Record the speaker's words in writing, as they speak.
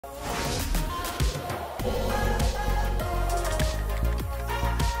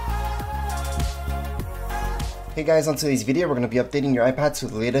Hey guys, on today's video we're going to be updating your iPad to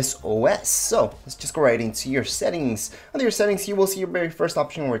the latest OS. So let's just go right into your settings. Under your settings you will see your very first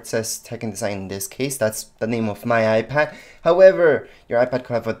option where it says Tech and Design. In this case, that's the name of my iPad. However, your iPad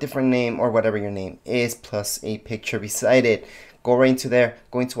could have a different name or whatever your name is, plus a picture beside it. Go right into there,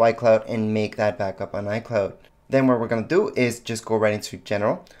 go into iCloud and make that backup on iCloud. Then what we're going to do is just go right into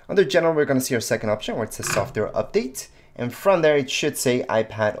General. Under General we're going to see our second option where it says Software Update. And from there, it should say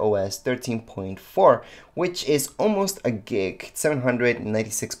iPadOS 13.4, which is almost a gig,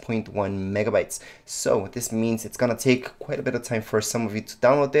 796.1 megabytes. So this means it's gonna take quite a bit of time for some of you to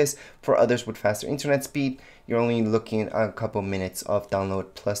download this. For others with faster internet speed, you're only looking at a couple minutes of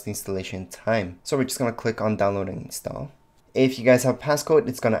download plus the installation time. So we're just gonna click on download and install. If you guys have a passcode,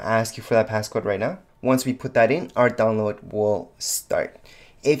 it's gonna ask you for that passcode right now. Once we put that in, our download will start.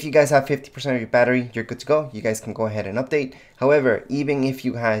 If you guys have 50% of your battery, you're good to go. You guys can go ahead and update. However, even if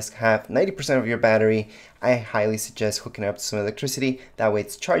you guys have 90% of your battery, I highly suggest hooking it up to some electricity. That way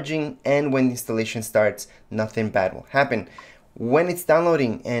it's charging, and when the installation starts, nothing bad will happen. When it's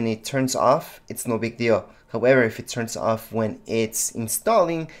downloading and it turns off, it's no big deal. However, if it turns off when it's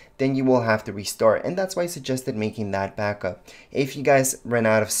installing, then you will have to restart, and that's why I suggested making that backup. If you guys run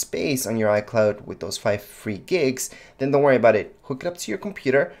out of space on your iCloud with those 5 free gigs, then don't worry about it. Hook it up to your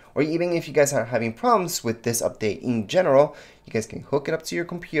computer, or even if you guys are having problems with this update in general, you guys can hook it up to your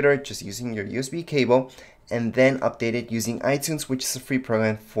computer just using your USB cable, and then update it using iTunes, which is a free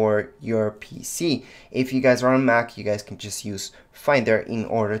program for your PC. If you guys are on Mac, you guys can just use Finder in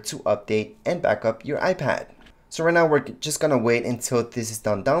order to update and back up your iPad. So right now we're just gonna wait until this is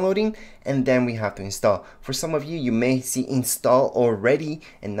done downloading, and then we have to install. For some of you, you may see install already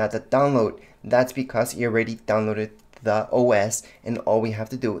and not the download. That's because you already downloaded the OS and all we have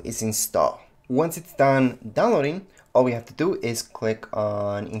to do is install. Once it's done downloading, all we have to do is click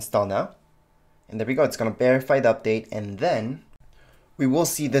on install now. And there we go, it's gonna verify the update, and then we will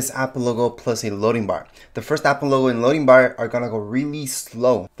see this Apple logo plus a loading bar. The first Apple logo and loading bar are gonna go really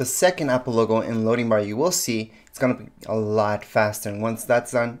slow. The second Apple logo and loading bar you will see, it's gonna be a lot faster. And once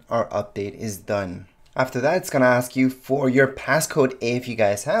that's done, our update is done. After that, it's gonna ask you for your passcode if you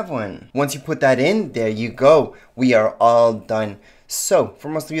guys have one. Once you put that in, there you go. We are all done. So for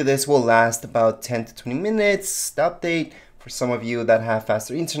most of you, this will last about 10 to 20 minutes, the update. For some of you that have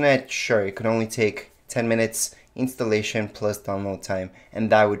faster internet, sure, it could only take 10 minutes installation plus download time,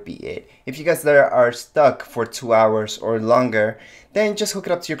 and that would be it. If you guys there are stuck for 2 hours or longer, then just hook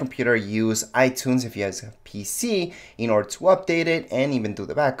it up to your computer, use iTunes if you guys have PC in order to update it and even do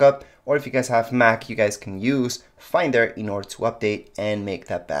the backup. Or if you guys have Mac, you guys can use Finder in order to update and make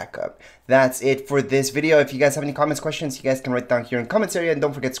that backup. That's it for this video. If you guys have any comments, questions, you guys can write down here in the comments area, and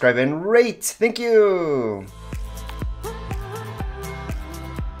don't forget to subscribe and rate. Thank you.